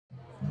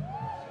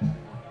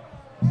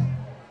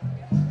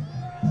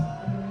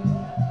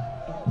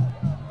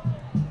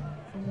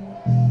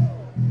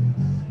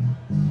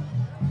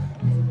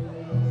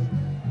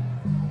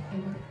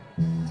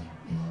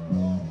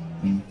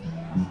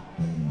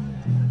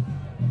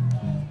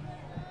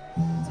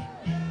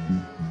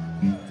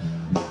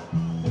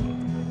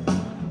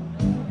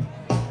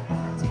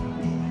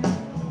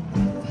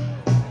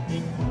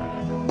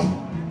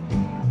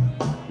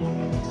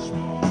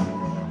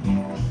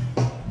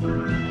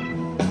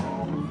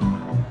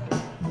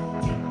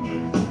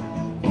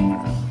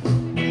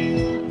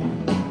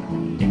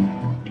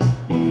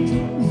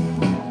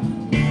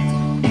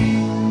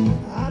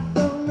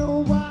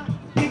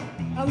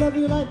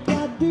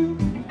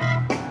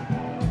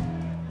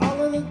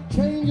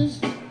changes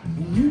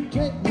you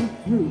take me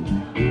through.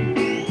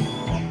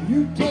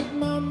 You take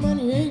my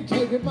money, ain't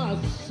taking my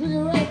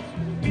cigarettes.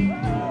 I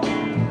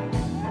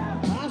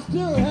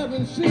still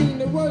haven't seen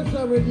the worst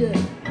of it yet.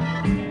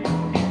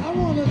 I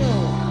want to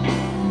know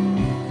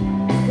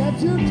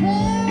that you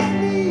tell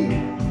me,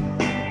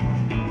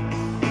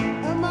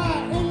 am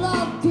I in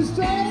love to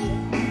stay?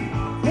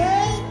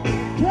 Hey,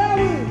 tell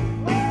me,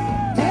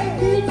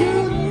 take me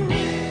to the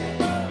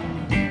river.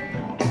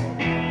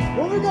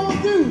 What we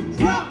gonna do?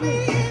 Drop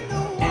me in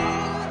the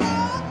water.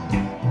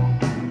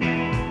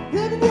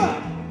 Then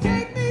what?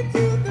 Take me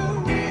to the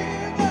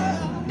river.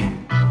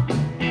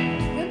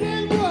 And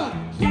then what?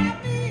 Drop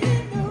me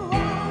in the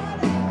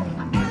water.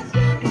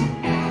 Washing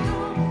it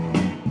down.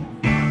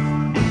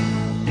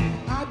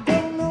 I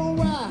don't know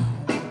why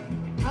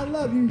I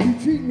love you. You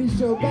treat me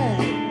so bad.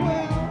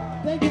 Well,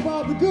 think of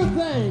all the good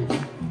things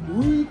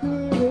we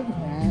could have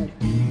had.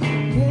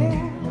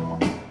 Yeah.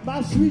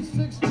 My sweet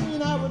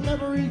 16, I would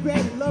never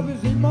regret. Love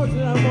is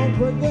emotion I won't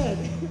forget.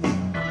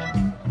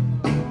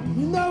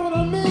 You know what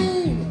I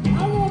mean?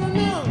 I want to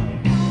know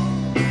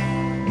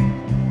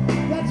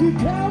that you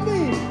tell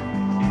me.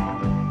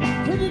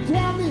 Can you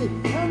tell me,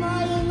 am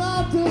I in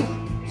love to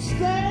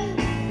stay?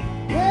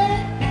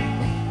 Hey,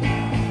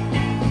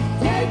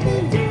 take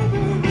me to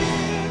the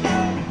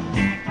river.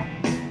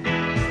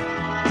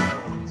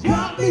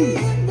 Drop me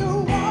in the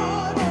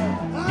water.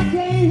 I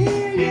can't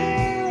hear you.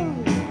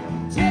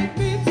 Take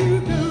me to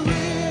the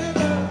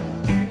river.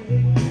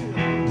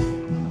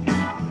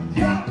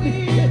 Drop me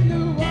in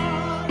the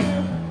water.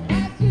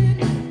 Washing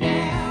it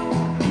down.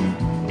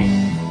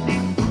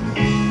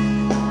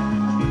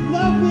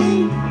 Love me,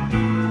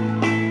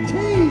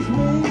 tease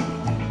me,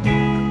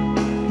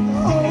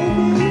 hold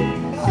me,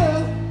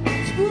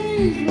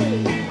 squeeze me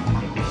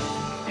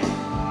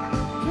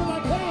till I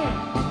can,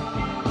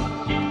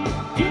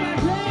 till I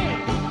can,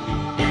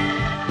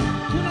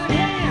 till I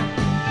can.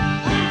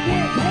 I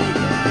can't take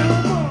it no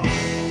more.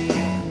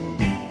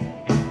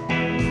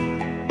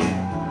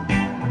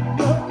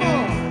 No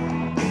more.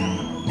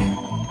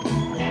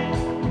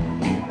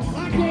 I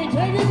can't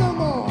take it no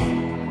more.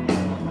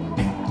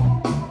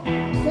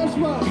 Guess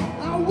what?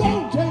 I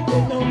won't take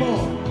it no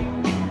more.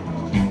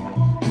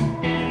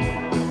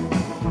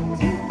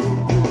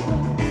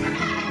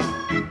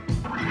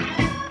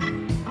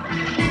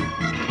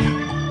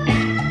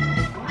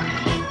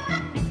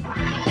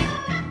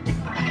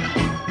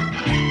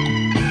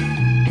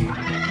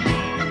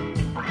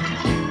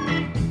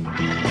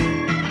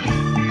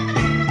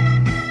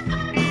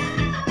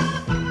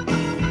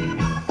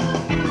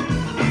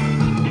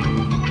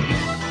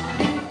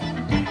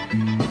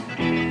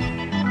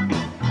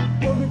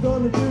 What we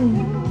gonna do?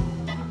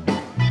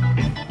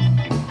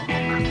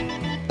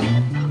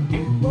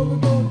 What we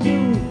gonna do,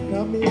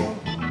 Camille?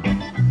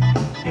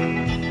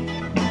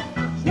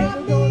 What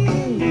we gonna do?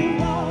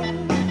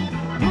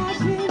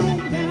 Washing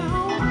it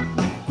down.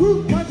 Group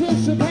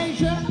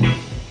participation.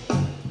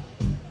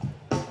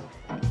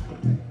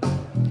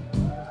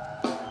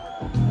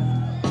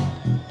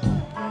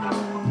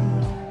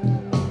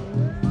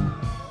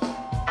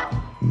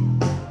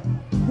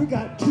 We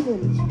got 2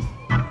 minutes.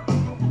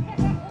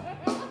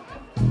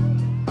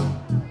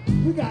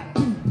 You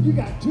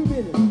got 2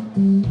 minutes.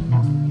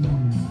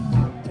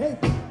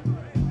 Take it.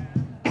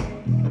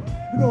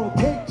 We're gonna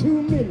take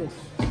 2 minutes.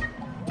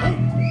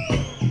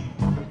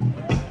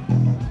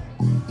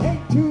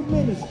 Take 2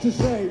 minutes to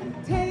say.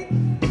 Take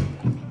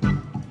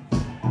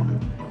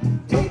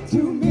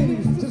 2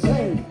 minutes to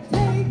say.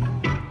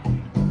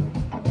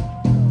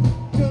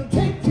 Gonna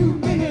take 2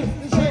 minutes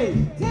to say.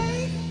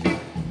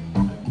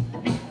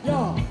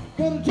 Y'all,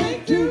 gonna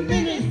take 2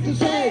 minutes to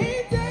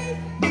say. Take.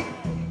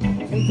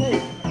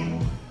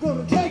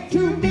 Gonna take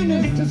 2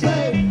 minutes to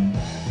say.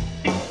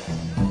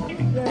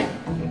 Yeah.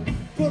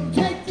 Gonna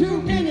take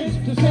 2 minutes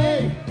to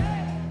say.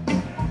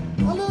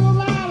 A little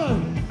louder.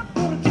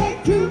 Gonna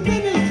take 2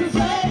 minutes to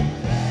say.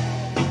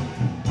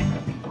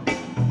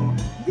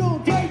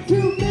 Gonna take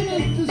 2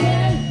 minutes to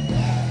say.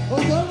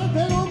 Oh,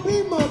 there don't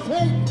be more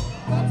take.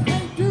 Gonna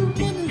take 2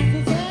 minutes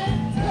to say.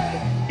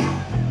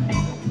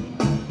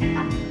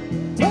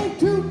 Take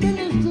 2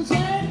 minutes to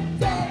say.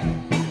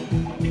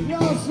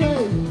 Y'all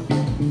say.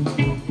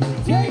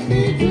 Take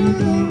me to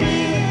the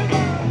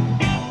river.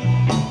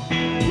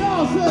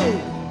 Y'all say,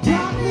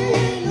 drop me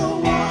in the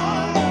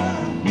water.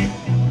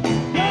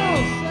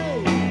 Y'all say,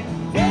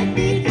 take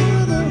me to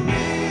the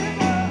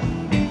river.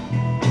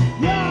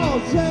 Y'all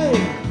say,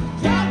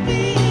 drop me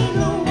in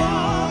the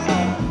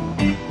water.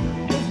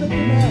 Let's make it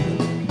happen.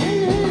 Take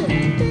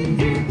me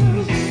to the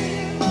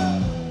river.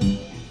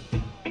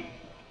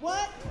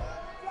 What?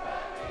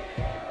 Drop me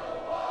in the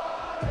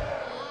water.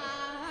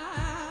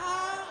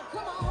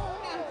 Come on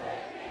now.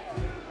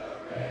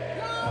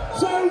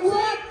 Say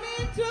what? Take me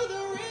to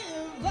the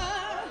river.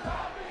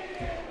 Drop me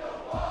in the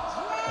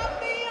water. Drop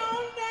me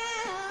on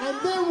down. And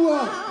then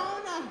what?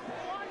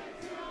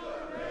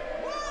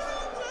 Why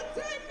don't you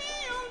take me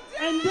on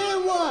down? And then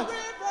what?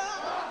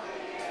 Drop me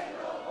in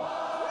the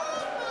water.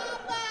 Drop my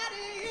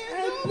body in the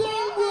water. And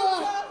then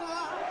what?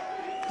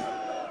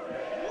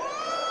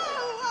 Why?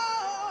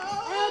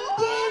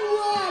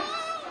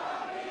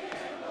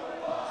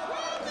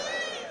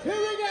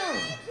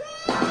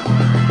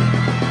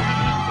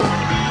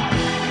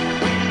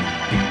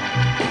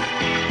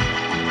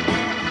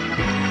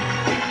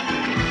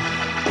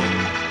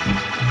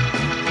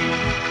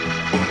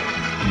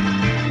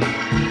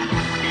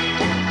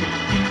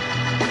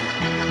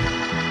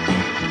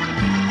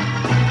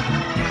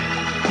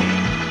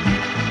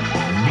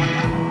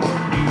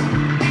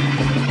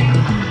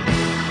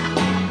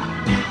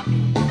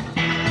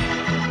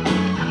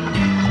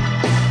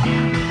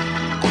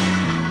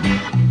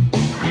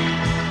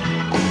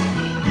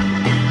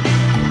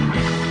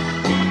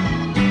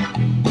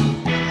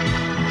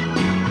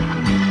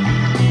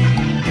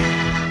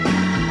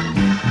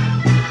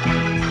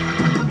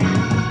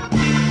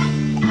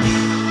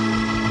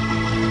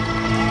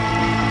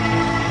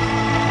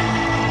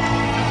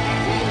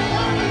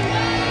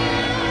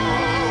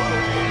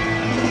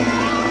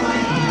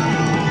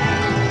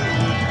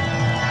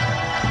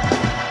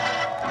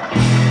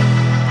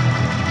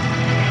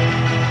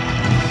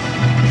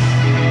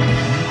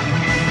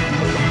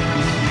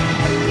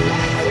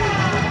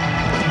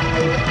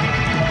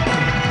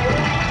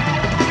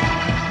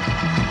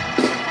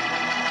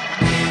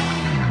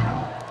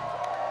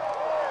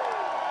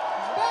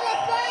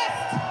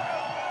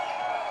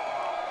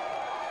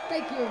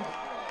 Thank you.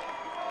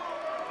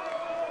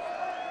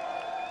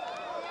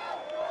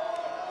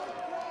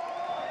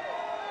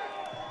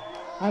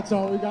 That's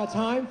all we got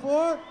time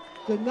for.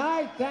 Good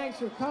night. Thanks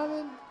for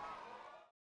coming.